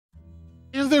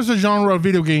If there's a genre of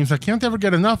video games I can't ever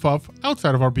get enough of,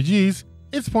 outside of RPGs,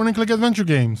 it's point-and-click adventure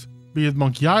games. Be it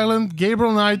Monkey Island,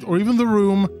 Gabriel Knight, or even The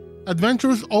Room,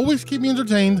 adventures always keep me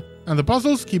entertained, and the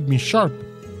puzzles keep me sharp.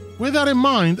 With that in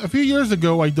mind, a few years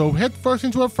ago I dove headfirst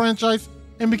into a franchise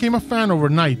and became a fan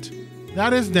overnight.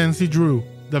 That is Nandy Drew,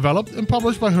 developed and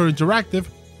published by Her Interactive,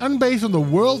 and based on the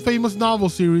world-famous novel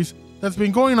series that's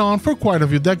been going on for quite a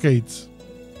few decades.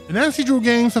 The Nandy Drew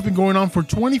games have been going on for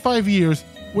 25 years,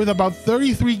 with about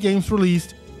 33 games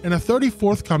released and a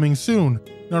 34th coming soon.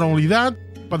 Not only that,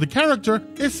 but the character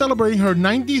is celebrating her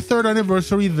 93rd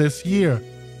anniversary this year.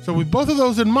 So with both of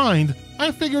those in mind,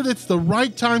 I figured it's the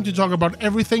right time to talk about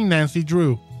everything Nandy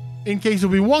Drew. In case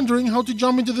you've been wondering how to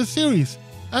jump into the series,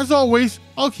 as always,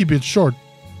 I'll keep it short.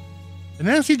 The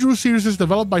Nandy Drew series is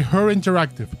developed by Her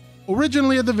Interactive,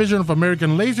 originally a division of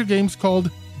American Laser Games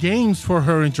called Games for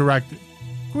Her Interactive,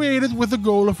 created with the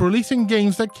goal of releasing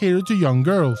games that cater to young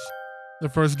girls. The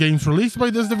first games released by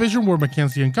this division were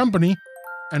Mackenzie & Company,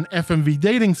 an FMV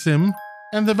dating sim,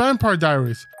 and The Vampire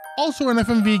Diaries, also an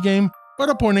FMV game but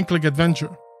a point-and-click adventure.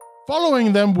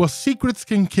 Following them was Secrets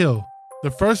Can Kill,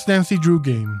 the first Nandy Drew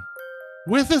game.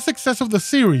 With the success of the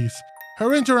series,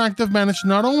 Her Interactive managed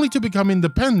not only to become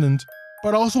independent,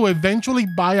 but also eventually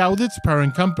buy out its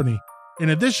parent company.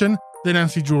 In addition, the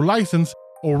Nandy Drew license,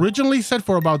 originally set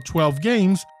for about 12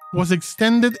 games, was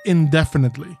extended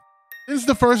indefinitely. Since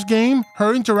the first game,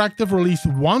 Her Interactive released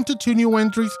 1 to 2 new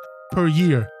entries per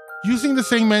year, using the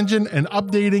same engine and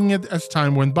updating it as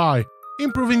time went by,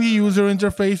 improving the user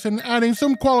interface and adding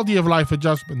some quality of life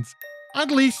adjustments, at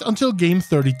least until Game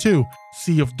 32,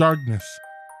 Sea of Darkness.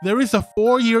 There is a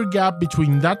 4-year gap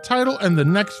between that title and the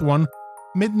next one,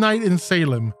 Midnight in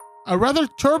Salem, a rather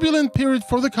turbulent period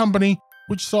for the company,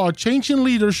 which saw a change in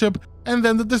leadership and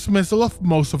then the dismissal of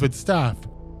most of its staff.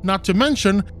 Not to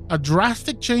mention, a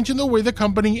drastic change in the way the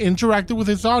company interacted with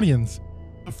its audience.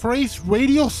 The phrase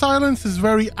radio silence is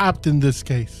very apt in this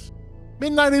case.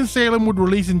 Midnight in Salem would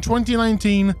release in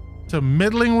 2019 to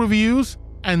middling reviews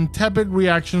and tepid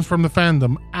reactions from the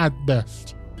fandom at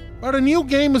best. But a new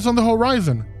game is on the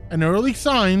horizon, and early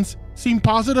signs seem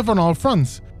positive on all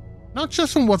fronts, not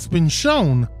just from what's been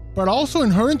shown, but also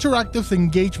in Her Interactive's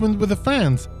engagement with the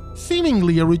fans,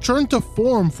 seemingly a return to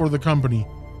form for the company,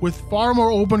 with far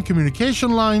more open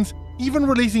communication lines, even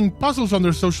releasing puzzles on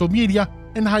their social media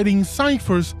and hiding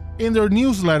ciphers in their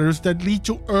newsletters that lead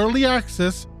to early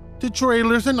access to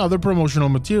trailers and other promotional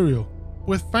material,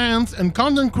 with fans and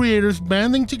content creators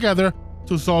banding together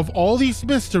to solve all these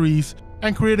mysteries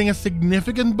and creating a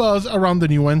significant buzz around the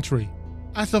new entry.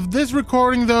 As of this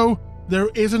recording though, there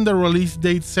isn't a release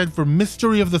date set for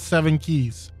Mystery of the Seven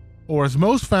Keys, or as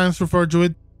most fans refer to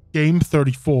it, Game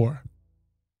 34.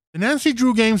 The Nandy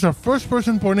Drew games are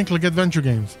first-person point-and-click adventure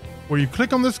games, where you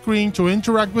click on the screen to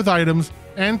interact with items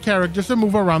and characters and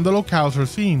move around the locales or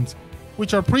scenes,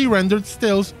 which are pre-rendered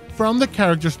stills from the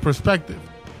character's perspective,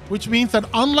 which means that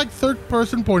unlike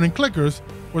third-person point-and-clickers,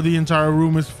 where the entire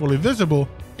room is fully visible,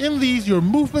 in these your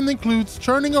movement includes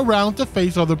turning around to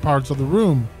face other parts of the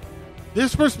room.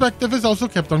 This perspective is also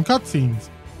kept on cutscenes,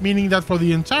 meaning that for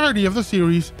the entirety of the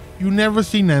series, you never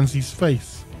see Nancy's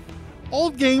face.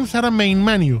 Old games had a main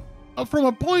menu, but from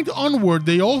a point onward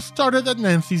they all started at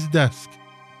Nancy's desk,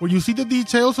 where you see the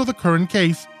details of the current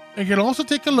case and can also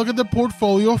take a look at the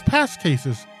portfolio of past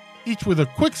cases, each with a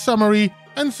quick summary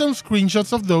and some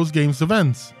screenshots of those games'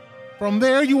 events. From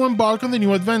there you embark on the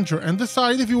new adventure and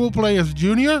decide if you will play as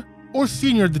Junior or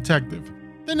Senior Detective,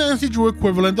 the Nandy Drew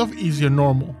equivalent of Easy and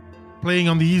Normal. Playing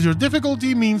on the easier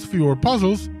difficulty means fewer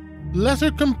puzzles,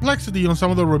 lesser complexity on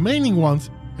some of the remaining ones,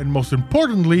 and most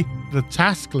importantly, the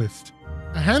task list.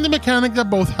 A handy mechanic that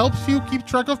both helps you keep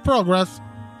track of progress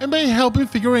and may help in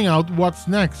figuring out what's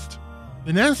next.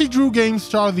 The Nandy Drew games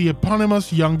star the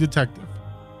eponymous young detective,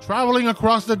 traveling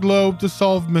across the globe to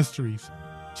solve mysteries.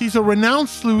 She's a renowned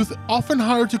sleuth often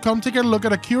hired to come take a look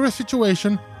at a curious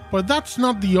situation, but that's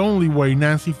not the only way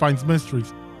Nancy finds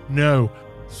mysteries. No,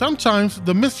 sometimes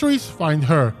the mysteries find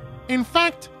her. In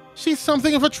fact, she's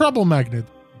something of a trouble magnet.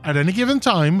 At any given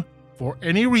time, for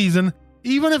any reason,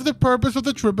 even if the purpose of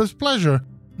the trip is pleasure,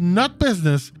 not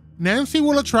business, Nancy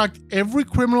will attract every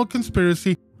criminal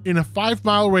conspiracy in a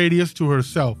 5-mile radius to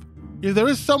herself. If there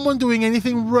is someone doing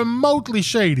anything remotely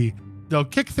shady, they'll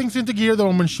kick things into gear the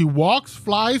moment she walks,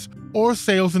 flies, or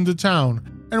sails into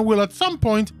town, and will at some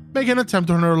point make an attempt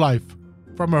on her life.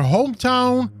 From her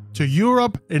hometown to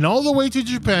Europe and all the way to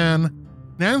Japan,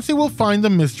 Nancy will find a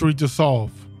mystery to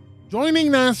solve. Joining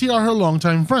Nancy are her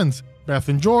longtime friends, Beth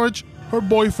and George, her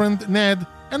boyfriend Ned,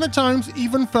 and at times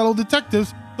even fellow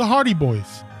detectives, the Hardy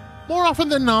Boys. More often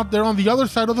than not, they're on the other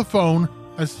side of the phone,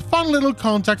 as fun little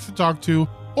contacts to talk to,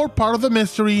 or part of the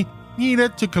mystery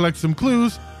needed to collect some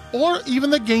clues, or even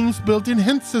the game's built-in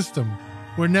hint system,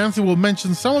 where Nancy will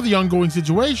mention some of the ongoing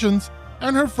situations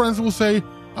and her friends will say,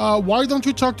 why don't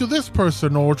you talk to this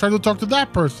person or try to talk to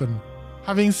that person?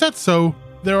 Having said so,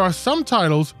 there are some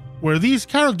titles where these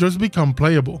characters become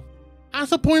playable.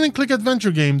 As a point-and-click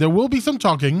adventure game, there will be some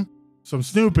talking, some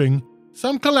snooping,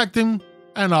 some collecting,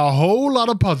 and a whole lot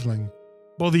of puzzling,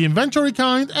 both the inventory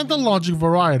kind and the logic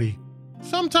variety.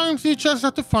 Sometimes you just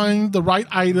have to find the right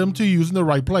item to use in the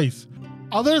right place.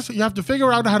 Others, you have to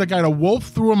figure out how to guide a wolf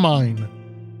through a mine.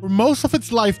 For most of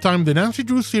its lifetime, the Nandy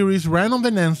Drew series ran on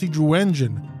the Nandy Drew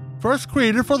engine, first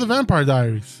created for the Vampire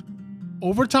Diaries.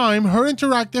 Over time, Her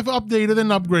Interactive updated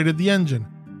and upgraded the engine,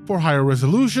 for higher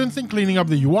resolutions and cleaning up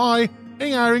the UI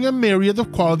and adding a myriad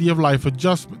of quality of life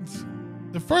adjustments.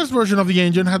 The first version of the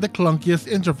engine had the clunkiest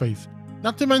interface,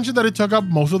 not to mention that it took up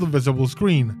most of the visible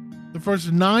screen. The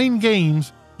first 9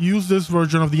 games used this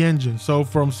version of the engine, so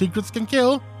from Secrets Can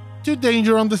Kill to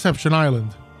Danger on Deception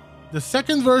Island. The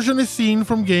second version is seen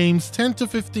from games 10 to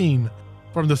 15,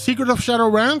 from The Secret of Shadow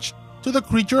Ranch to The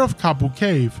Creature of Kapu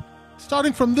Cave.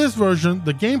 Starting from this version,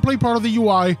 the gameplay part of the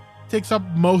UI takes up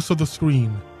most of the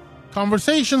screen.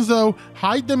 Conversations, though,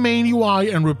 hide the main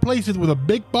UI and replace it with a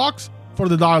big box for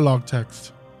the dialogue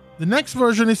text. The next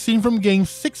version is seen from games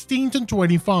 16 to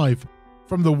 25,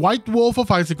 from The White Wolf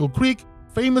of Icicle Creek,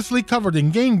 famously covered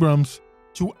in Game Grumps,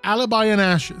 to Alibi and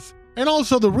Ashes, and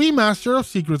also the remaster of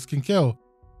Secrets Can Kill.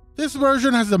 This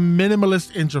version has a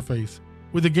minimalist interface,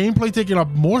 with the gameplay taking up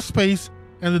more space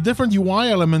and the different UI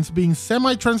elements being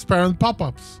semi-transparent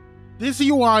pop-ups. This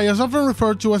UI is often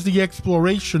referred to as the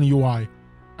Exploration UI,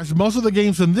 as most of the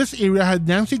games in this area had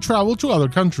Nancy travel to other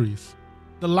countries.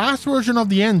 The last version of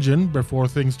the engine, before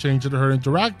things changed at Her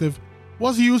Interactive,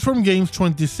 was used from games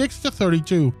 26 to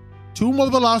 32, Tomb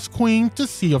of the Lost Queen to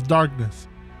Sea of Darkness.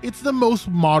 It's the most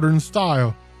modern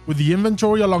style, with the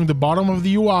inventory along the bottom of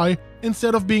the UI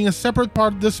instead of being a separate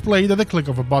part displayed at the click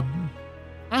of a button.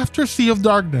 After Sea of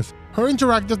Darkness, Her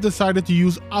Interactive decided to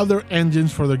use other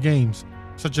engines for their games,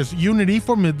 such as Unity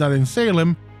for Midnight in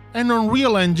Salem and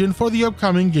Unreal Engine for the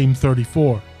upcoming Game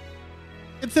 34.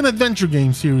 It's an adventure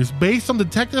game series based on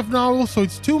detective novels, so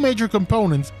its 2 major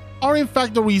components are in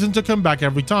fact the reason to come back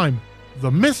every time: the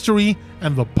mystery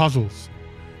and the puzzles.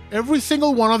 Every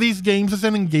single one of these games has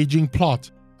an engaging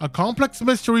plot, a complex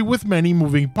mystery with many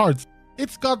moving parts.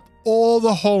 It's got all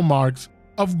the hallmarks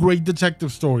of great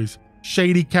detective stories: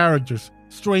 shady characters,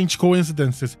 strange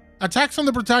coincidences, attacks on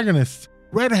the protagonists,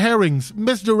 red herrings,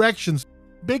 misdirections,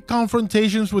 big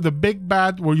confrontations with a big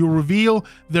bad where you reveal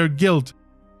their guilt.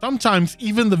 Sometimes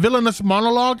even the villainous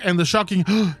monologue and the shocking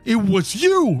 "it was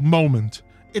you" moment.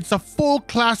 It's a full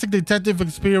classic detective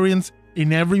experience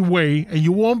in every way, and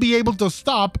you won't be able to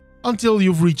stop until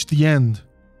you've reached the end.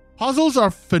 Puzzles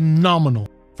are phenomenal,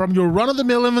 from your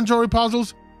run-of-the-mill inventory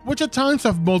puzzles, which at times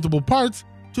have multiple parts,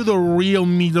 to the real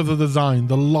meat of the design,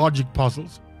 the logic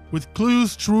puzzles, with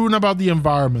clues strewn about the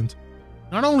environment.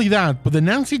 Not only that, but the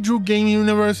Nandy Drew game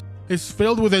universe is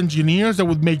filled with engineers that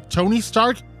would make Tony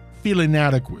Stark feel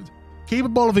inadequate,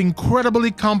 capable of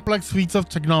incredibly complex feats of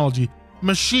technology,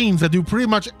 machines that do pretty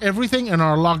much everything and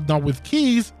are locked not with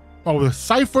keys, but with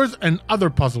ciphers and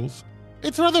other puzzles.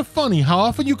 It's rather funny how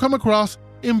often you come across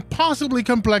impossibly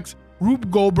complex Rube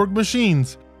Goldberg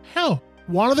machines. Hell,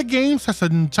 one of the games has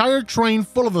an entire train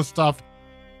full of the stuff,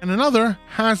 and another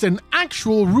has an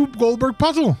actual Rube Goldberg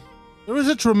puzzle. There is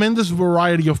a tremendous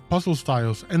variety of puzzle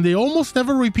styles, and they almost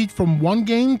never repeat from one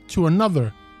game to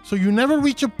another, so you never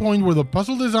reach a point where the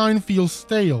puzzle design feels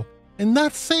stale, and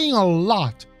that's saying a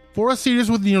lot for a series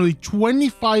with nearly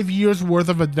 25 years worth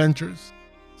of adventures.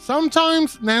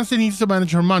 Sometimes Nancy needs to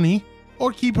manage her money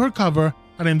or keep her cover,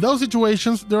 and in those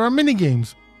situations there are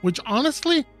minigames, which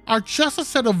honestly are just a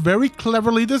set of very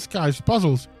cleverly disguised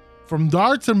puzzles. From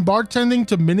darts and bartending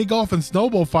to mini golf and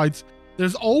snowball fights,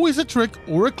 there's always a trick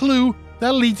or a clue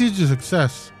that leads you to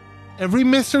success. Every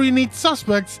mystery needs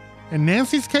suspects, and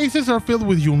Nancy's cases are filled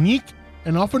with unique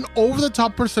and often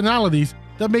over-the-top personalities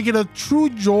that make it a true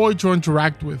joy to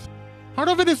interact with. Part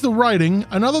of it is the writing,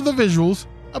 another the visuals,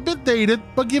 a bit dated,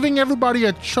 but giving everybody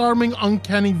a charming,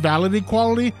 uncanny valley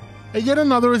quality, and yet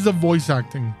another is the voice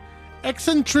acting.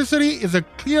 Eccentricity is a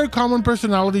clear common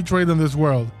personality trait in this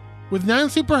world, with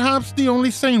Nancy perhaps the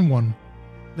only sane one.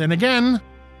 Then again,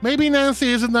 maybe Nancy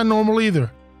isn't that normal either.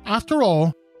 After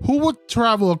all, who would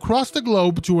travel across the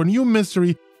globe to a new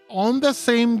mystery on the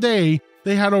same day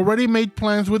they had already made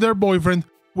plans with their boyfriend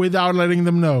without letting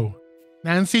them know?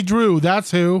 Nandy Drew,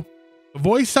 that's who. The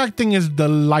voice acting is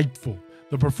delightful,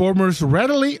 the performers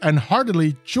readily and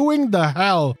heartily chewing the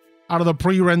hell out of the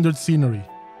pre-rendered scenery.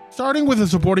 Starting with a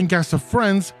supporting cast of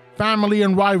friends, family,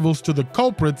 and rivals to the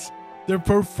culprits, their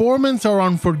performances are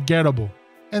unforgettable.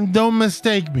 And don't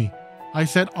mistake me, I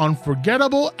said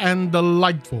unforgettable and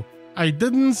delightful. I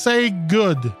didn't say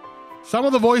good. Some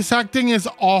of the voice acting is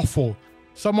awful.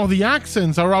 Some of the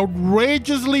accents are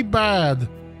outrageously bad.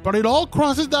 But it all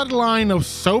crosses that line of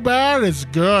so bad it's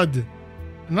good.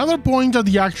 Another point are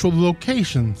the actual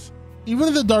locations. Even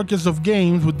in the darkest of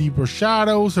games with deeper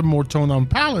shadows and more toned-down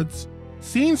palettes,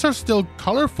 scenes are still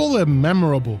colorful and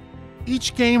memorable.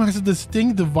 Each game has a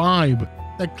distinct vibe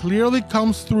that clearly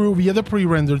comes through via the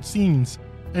pre-rendered scenes,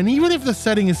 and even if the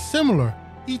setting is similar,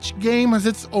 each game has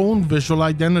its own visual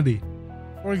identity.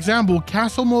 For example,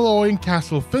 Castle Malloy and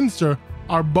Castle Finster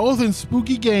are both in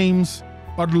spooky games,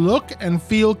 but look and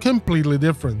feel completely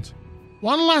different.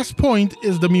 One last point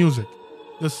is the music.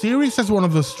 The series has one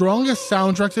of the strongest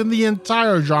soundtracks in the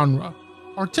entire genre,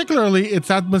 particularly its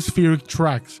atmospheric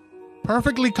tracks,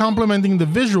 perfectly complementing the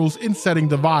visuals in setting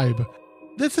the vibe.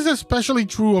 This is especially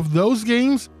true of those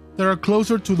games that are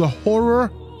closer to the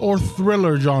horror or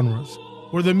thriller genres,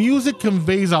 where the music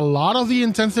conveys a lot of the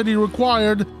intensity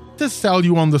required to sell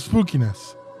you on the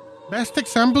spookiness. Best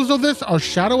examples of this are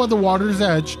Shadow at the Water's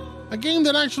Edge, a game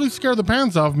that actually scared the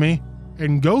pants off me,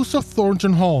 and Ghosts of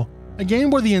Thornton Hall, a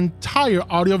game where the entire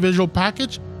audiovisual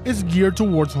package is geared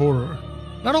towards horror.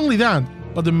 Not only that,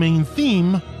 but the main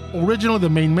theme, originally the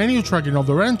main menu track in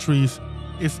other entries,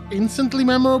 is instantly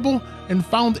memorable and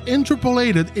found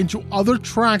interpolated into other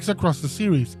tracks across the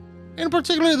series, in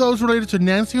particular those related to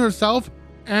Nancy herself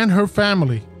and her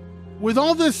family. With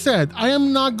all this said, I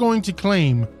am not going to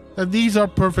claim that these are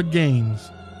perfect games,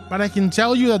 but I can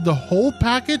tell you that the whole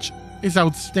package is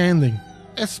outstanding,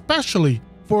 especially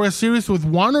for a series with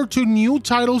 1 or 2 new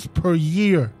titles per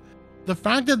year. The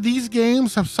fact that these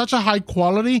games have such a high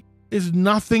quality is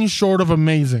nothing short of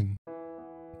amazing.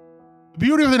 The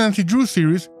beauty of the Nandy Drew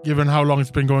series, given how long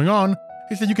it's been going on,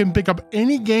 is that you can pick up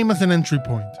any game as an entry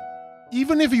point.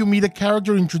 Even if you meet a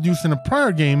character introduced in a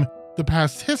prior game, the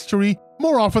past history,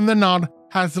 more often than not,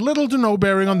 has little to no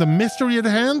bearing on the mystery at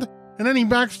hand, and any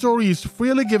backstory is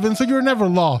freely given so you're never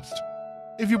lost.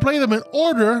 If you play them in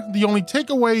order, the only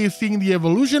takeaway is seeing the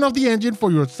evolution of the engine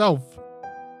for yourself.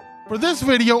 For this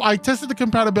video, I tested the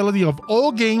compatibility of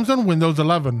all games on Windows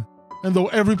 11, and though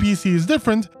every PC is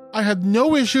different, I had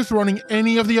no issues running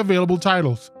any of the available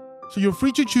titles, so you're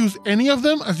free to choose any of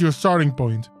them as your starting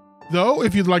point. Though,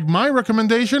 if you'd like my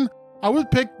recommendation, I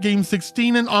would pick Game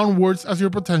 16 and onwards as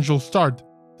your potential start,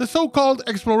 the so-called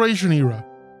Exploration era,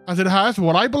 as it has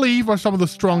what I believe are some of the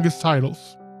strongest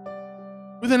titles.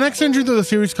 With the next entry to the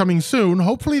series coming soon,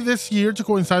 hopefully this year to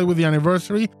coincide with the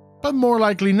anniversary, but more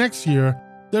likely next year,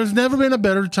 there's never been a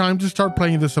better time to start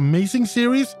playing this amazing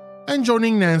series and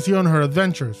joining Nancy on her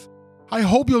adventures. I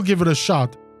hope you'll give it a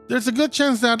shot. There's a good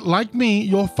chance that, like me,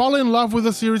 you'll fall in love with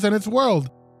the series and its world,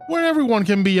 where everyone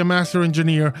can be a master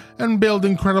engineer and build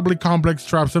incredibly complex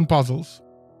traps and puzzles.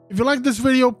 If you like this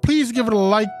video, please give it a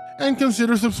like and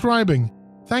consider subscribing.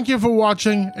 Thank you for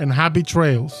watching and happy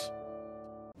trails.